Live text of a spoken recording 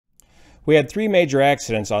We had three major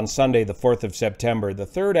accidents on Sunday, the 4th of September. The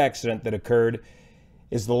third accident that occurred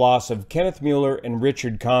is the loss of Kenneth Mueller and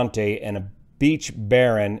Richard Conte and a beach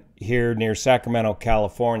baron here near Sacramento,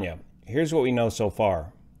 California. Here's what we know so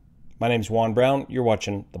far. My name's Juan Brown. You're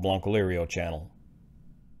watching the Blanco Lirio channel.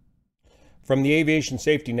 From the Aviation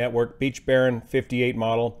Safety Network, Beech Baron 58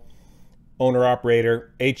 model,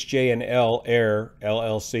 owner-operator, HJ&L Air,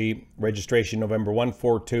 LLC, registration November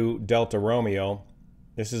 142 Delta Romeo.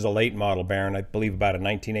 This is a late model Baron, I believe about a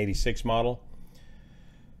 1986 model.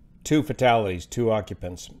 2 fatalities, 2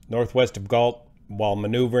 occupants. Northwest of Galt, while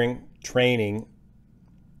maneuvering, training,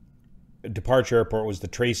 departure airport was the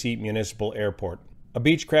Tracy Municipal Airport. A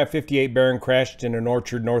Beechcraft 58 Baron crashed in an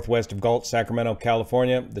orchard northwest of Galt, Sacramento,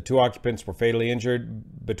 California. The 2 occupants were fatally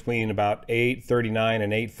injured between about 8:39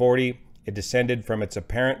 and 8:40. It descended from its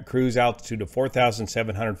apparent cruise altitude of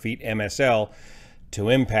 4,700 feet MSL to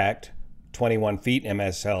impact 21 feet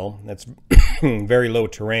MSL. That's very low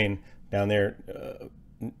terrain down there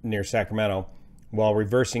near Sacramento, while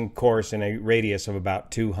reversing course in a radius of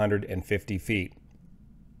about 250 feet.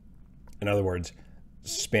 In other words,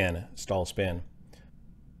 spin, stall spin.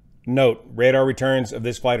 Note, radar returns of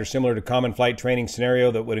this flight are similar to common flight training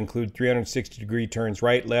scenario that would include 360-degree turns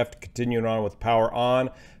right, left, continuing on with power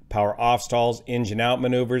on, power off stalls, engine out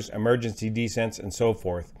maneuvers, emergency descents, and so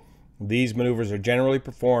forth. These maneuvers are generally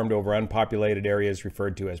performed over unpopulated areas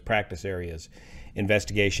referred to as practice areas.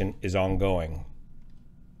 Investigation is ongoing.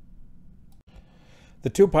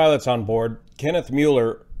 The 2 pilots on board, Kenneth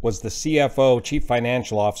Mueller was the CFO, Chief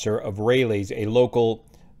Financial Officer of Rayleigh's, a local,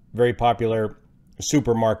 very popular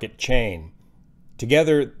supermarket chain.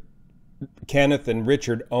 Together, Kenneth and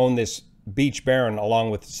Richard own this Beech Baron along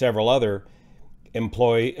with several other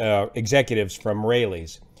executives from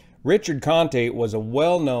Rayleigh's. Richard Conte was a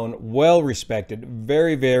well-known, well-respected,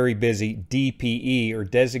 very, very busy DPE, or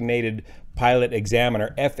Designated Pilot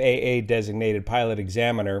Examiner, FAA Designated Pilot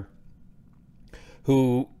Examiner,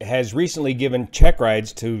 who has recently given check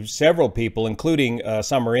rides to several people, including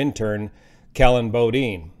summer intern Kellen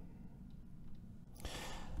Bodine.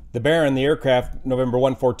 The Baron, the aircraft, November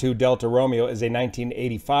 142 Delta Romeo, is a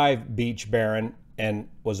 1985 Beech Baron and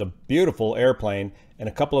was a beautiful airplane. And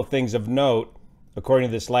a couple of things of note, according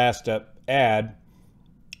to this last ad,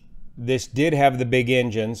 this did have the big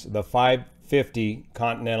engines, the 550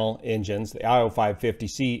 Continental engines, the IO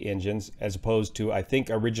 550C engines, as opposed to, I think,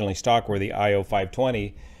 originally stock were the IO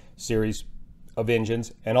 520 series of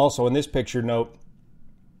engines. And also in this picture, note,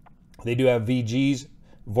 they do have VGs,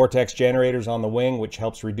 vortex generators on the wing, which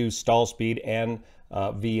helps reduce stall speed, and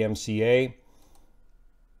VMCA.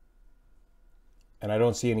 And I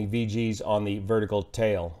don't see any VGs on the vertical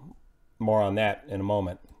tail. More on that in a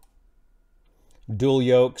moment. Dual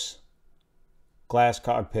yokes, glass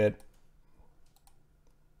cockpit,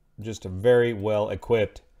 just a very well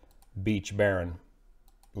equipped Beech Baron,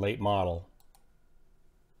 late model.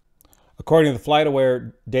 According to the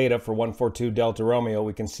FlightAware data for 142 Delta Romeo,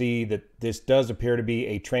 we can see that this does appear to be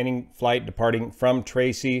a training flight departing from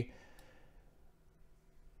Tracy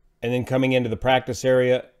and then coming into the practice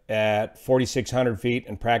area at 4,600 feet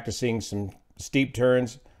and practicing some steep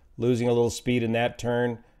turns, losing a little speed in that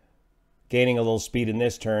turn, gaining a little speed in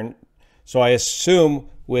this turn. So I assume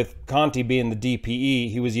with Conti being the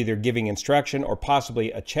DPE, he was either giving instruction or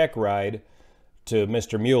possibly a check ride to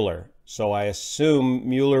Mr. Mueller. So I assume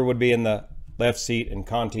Mueller would be in the left seat and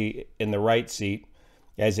Conti in the right seat,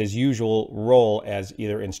 as his usual role as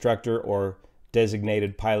either instructor or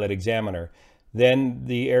designated pilot examiner. Then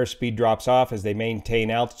the airspeed drops off as they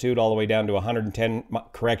maintain altitude all the way down to 110,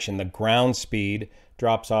 correction, the ground speed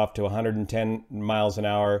drops off to 110 miles an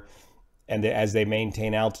hour. And as they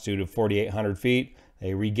maintain altitude of 4,800 feet,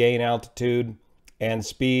 they regain altitude and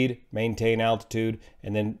speed, maintain altitude,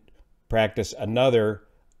 and then practice another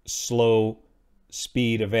slow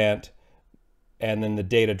speed event, and then the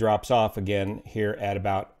data drops off again here at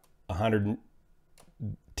about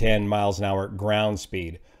 110 miles an hour ground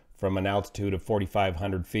speed from an altitude of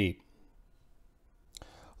 4,500 feet.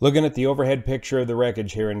 Looking at the overhead picture of the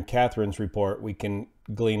wreckage here in Catherine's report, we can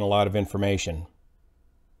glean a lot of information.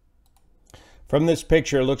 From this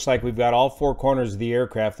picture, it looks like we've got all 4 corners of the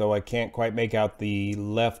aircraft, though I can't quite make out the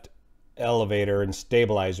left elevator and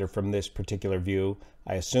stabilizer from this particular view.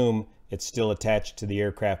 I assume it's still attached to the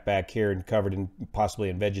aircraft back here and covered in possibly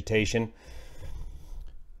in vegetation.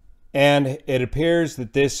 And it appears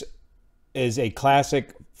that this is a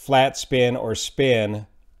classic flat spin or spin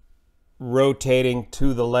rotating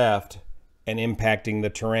to the left and impacting the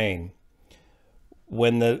terrain.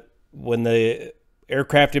 When the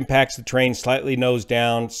aircraft impacts the terrain slightly nose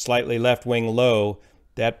down, slightly left wing low,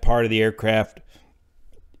 that part of the aircraft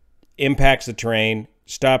impacts the terrain,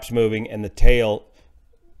 stops moving, and the tail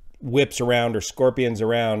whips around or scorpions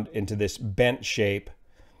around into this bent shape,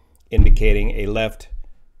 indicating a left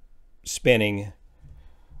spinning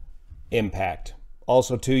impact.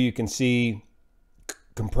 Also too, you can see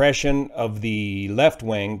compression of the left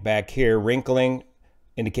wing back here, wrinkling,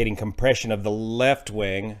 indicating compression of the left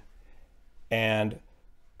wing, and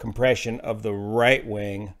compression of the right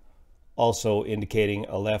wing, also indicating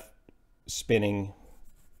a left spinning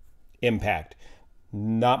impact.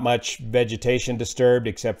 Not much vegetation disturbed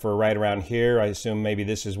except for right around here. I assume maybe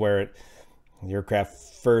this is where the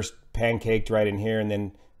aircraft first pancaked right in here and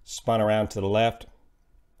then spun around to the left.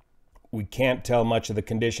 We can't tell much of the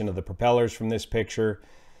condition of the propellers from this picture.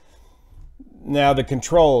 Now the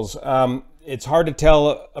controls, it's hard to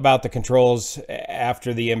tell about the controls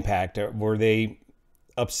after the impact. Were they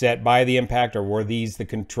upset by the impact, or were these the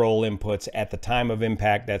control inputs at the time of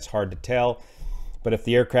impact? That's hard to tell. But if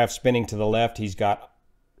the aircraft's spinning to the left, he's got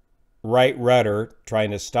right rudder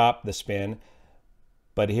trying to stop the spin.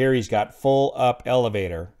 But here he's got full up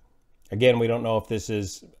elevator. Again, we don't know if this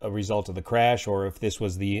is a result of the crash or if this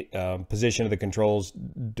was the position of the controls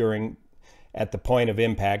at the point of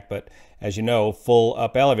impact. But as you know, full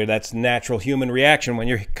up elevator, that's natural human reaction when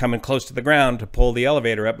you're coming close to the ground to pull the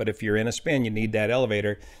elevator up. But if you're in a spin, you need that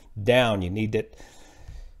elevator down. You need it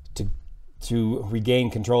to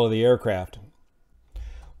regain control of the aircraft.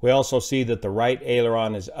 We also see that the right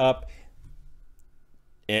aileron is up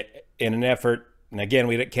in an effort, and again,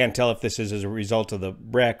 we can't tell if this is as a result of the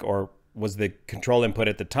wreck or was the control input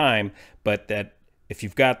at the time, but that if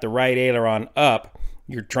you've got the right aileron up,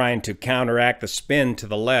 you're trying to counteract the spin to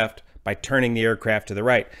the left by turning the aircraft to the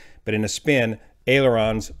right. But in a spin,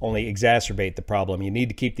 ailerons only exacerbate the problem. You need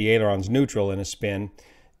to keep the ailerons neutral in a spin.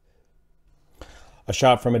 A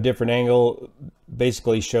shot from a different angle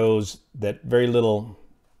basically shows that very little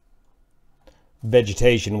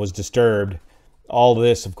vegetation was disturbed. All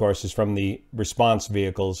this, of course, is from the response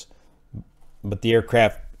vehicles, but the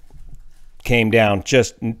aircraft came down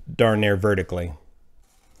just darn near vertically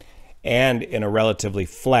and in a relatively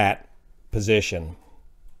flat position.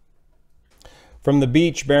 From the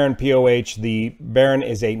Beech Baron POH, the Baron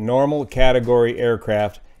is a normal category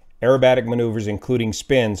aircraft. Aerobatic maneuvers, including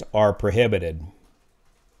spins, are prohibited.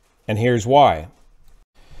 And here's why.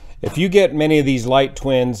 If you get many of these light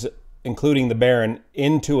twins, including the Baron,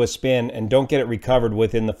 into a spin and don't get it recovered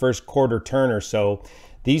within the first quarter turn or so,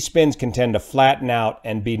 these spins can tend to flatten out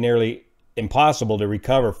and be nearly impossible to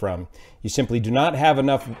recover from. You simply do not have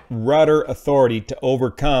enough rudder authority to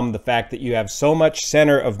overcome the fact that you have so much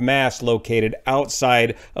center of mass located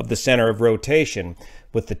outside of the center of rotation.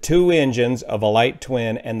 With the two engines of a light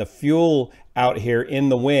twin and the fuel out here in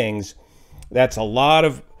the wings, that's a lot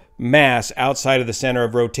of mass outside of the center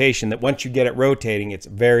of rotation that once you get it rotating, it's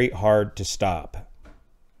very hard to stop.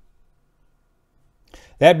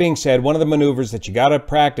 That being said, one of the maneuvers that you got to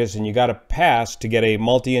practice and you got to pass to get a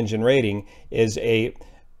multi-engine rating is a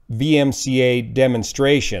VMCA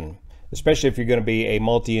demonstration, especially if you're going to be a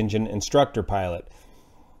multi-engine instructor pilot.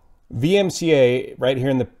 VMCA, right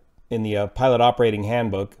here in the pilot operating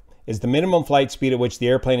handbook, is the minimum flight speed at which the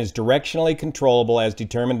airplane is directionally controllable as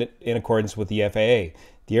determined in accordance with the FAA.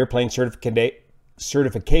 The airplane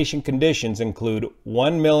certification conditions include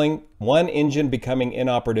one engine becoming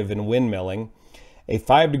inoperative and windmilling, a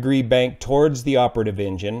 5-degree bank towards the operative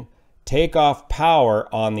engine, takeoff power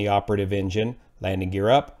on the operative engine, landing gear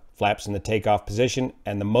up, flaps in the takeoff position,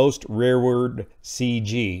 and the most rearward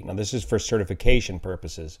CG. Now this is for certification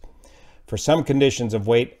purposes. For some conditions of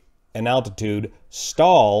weight and altitude,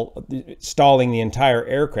 stalling the entire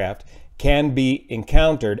aircraft can be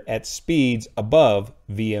encountered at speeds above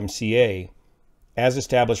VMCA, as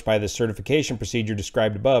established by the certification procedure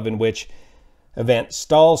described above, in which event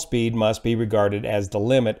stall speed must be regarded as the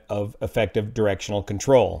limit of effective directional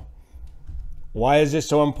control. Why is this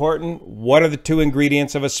so important? What are the two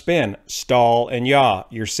ingredients of a spin? Stall and yaw.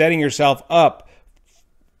 You're setting yourself up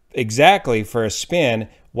exactly for a spin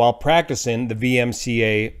while practicing the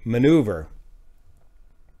VMCA maneuver.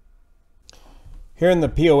 Here in the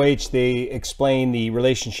POH, they explain the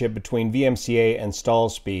relationship between VMCA and stall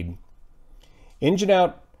speed. Engine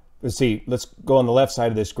out, let's go on the left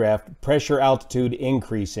side of this graph. Pressure altitude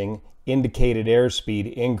increasing, indicated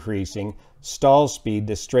airspeed increasing, stall speed,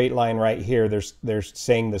 the straight line right here, they're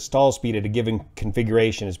saying the stall speed at a given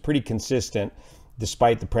configuration is pretty consistent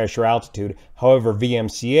despite the pressure altitude. However,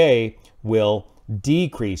 VMCA will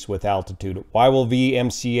decrease with altitude. Why will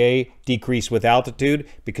VMCA decrease with altitude?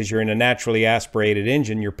 Because you're in a naturally aspirated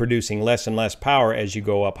engine, you're producing less and less power as you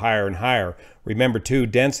go up higher and higher. Remember too,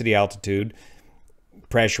 density altitude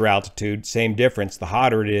pressure, altitude, same difference. The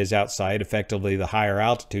hotter it is outside, effectively the higher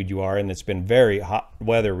altitude you are, and it's been very hot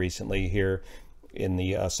weather recently here in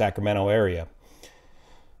the Sacramento area,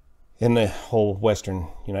 in the whole western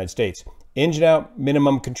United States. Engine out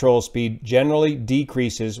minimum control speed generally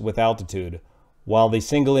decreases with altitude, while the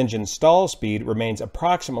single engine stall speed remains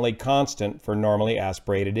approximately constant for normally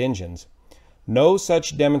aspirated engines. No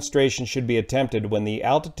such demonstration should be attempted when the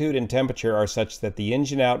altitude and temperature are such that the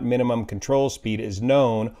engine out minimum control speed is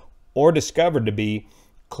known or discovered to be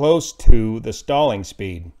close to the stalling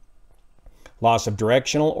speed. Loss of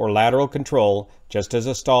directional or lateral control just as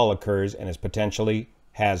a stall occurs and is potentially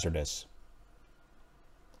hazardous.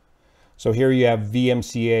 So here you have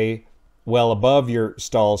VMCA well above your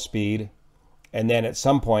stall speed, and then at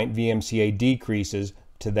some point VMCA decreases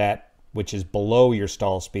to that which is below your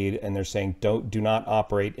stall speed, and they're saying do not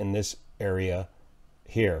operate in this area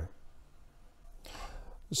here.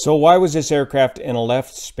 So why was this aircraft in a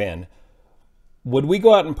left spin? When we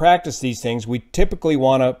go out and practice these things, we typically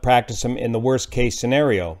want to practice them in the worst case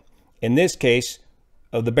scenario. In this case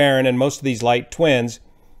of the Baron and most of these light twins,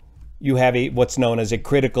 you have what's known as a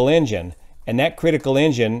critical engine, and that critical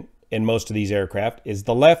engine in most of these aircraft is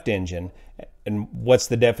the left engine. And what's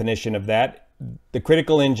the definition of that? The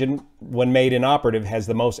critical engine, when made inoperative, has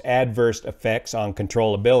the most adverse effects on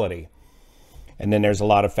controllability. And then there's a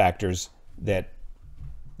lot of factors that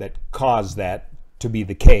cause that to be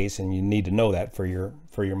the case, and you need to know that for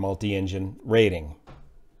your multi-engine rating.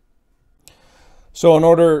 So in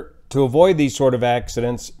order to avoid these sort of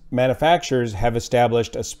accidents, manufacturers have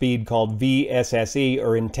established a speed called VSSE,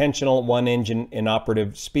 or intentional one-engine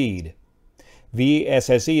inoperative speed.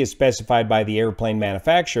 VSSE is specified by the airplane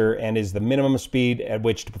manufacturer and is the minimum speed at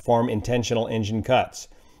which to perform intentional engine cuts.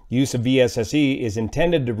 Use of VSSE is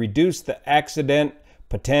intended to reduce the accident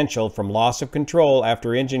potential from loss of control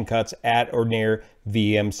after engine cuts at or near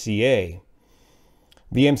VMCA.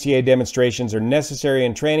 VMCA demonstrations are necessary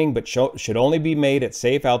in training, but should only be made at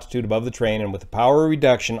safe altitude above the train and with a power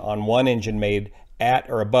reduction on one engine made at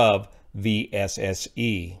or above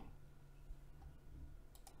VSSE.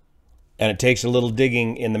 And it takes a little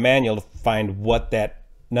digging in the manual to find what that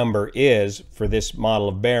number is for this model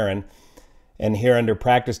of Baron. And here under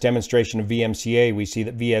practice demonstration of VMCA, we see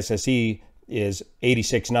that VSSE is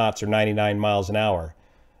 86 knots or 99 miles an hour.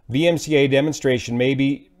 VMCA demonstration may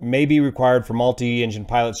be required for multi-engine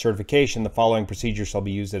pilot certification. The following procedure shall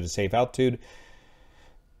be used at a safe altitude.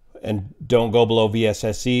 And don't go below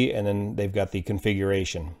VSSE, and then they've got the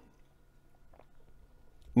configuration.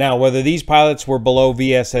 Now, whether these pilots were below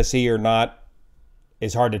VSSE or not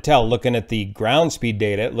is hard to tell. Looking at the ground speed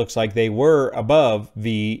data, it looks like they were above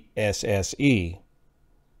VSSE.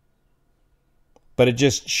 But it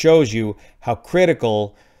just shows you how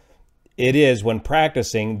critical it is when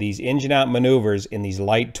practicing these engine-out maneuvers in these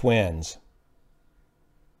light twins.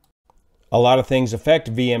 A lot of things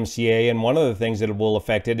affect VMCA, and one of the things that will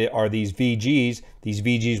affect it are these VGs. These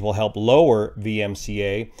VGs will help lower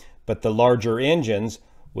VMCA, but the larger engines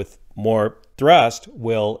with more thrust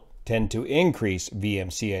will tend to increase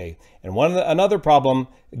VMCA. And another problem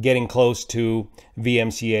getting close to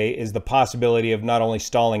VMCA is the possibility of not only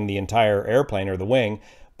stalling the entire airplane or the wing,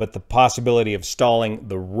 but the possibility of stalling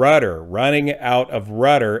the rudder, running out of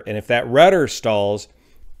rudder. And if that rudder stalls,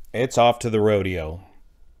 it's off to the rodeo.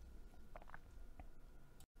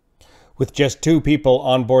 With just 2 people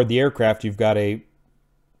on board the aircraft, you've got a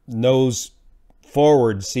nose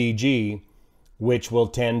forward CG, which will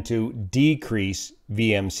tend to decrease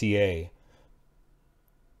VMCA.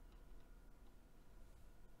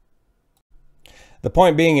 The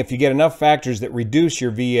point being, if you get enough factors that reduce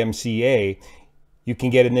your VMCA, you can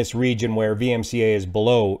get in this region where VMCA is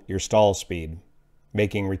below your stall speed,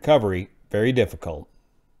 making recovery very difficult.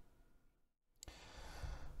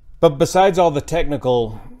 But besides all the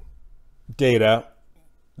technical data,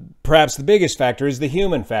 perhaps the biggest factor is the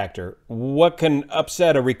human factor. What can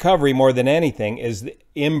upset a recovery more than anything is the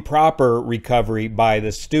improper recovery by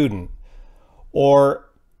the student, or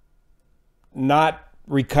not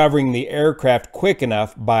recovering the aircraft quick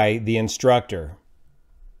enough by the instructor.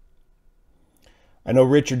 I know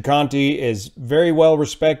Richard Conti is very well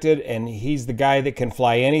respected, and he's the guy that can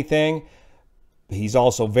fly anything. He's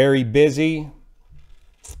also very busy.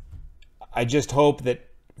 I just hope that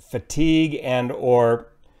fatigue and or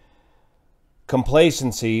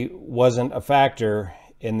complacency wasn't a factor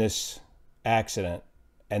in this accident,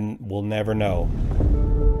 and we'll never know.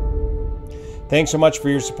 Thanks so much for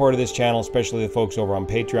your support of this channel, especially the folks over on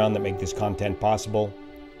Patreon that make this content possible.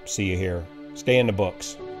 See you here. Stay in the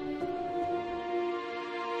books.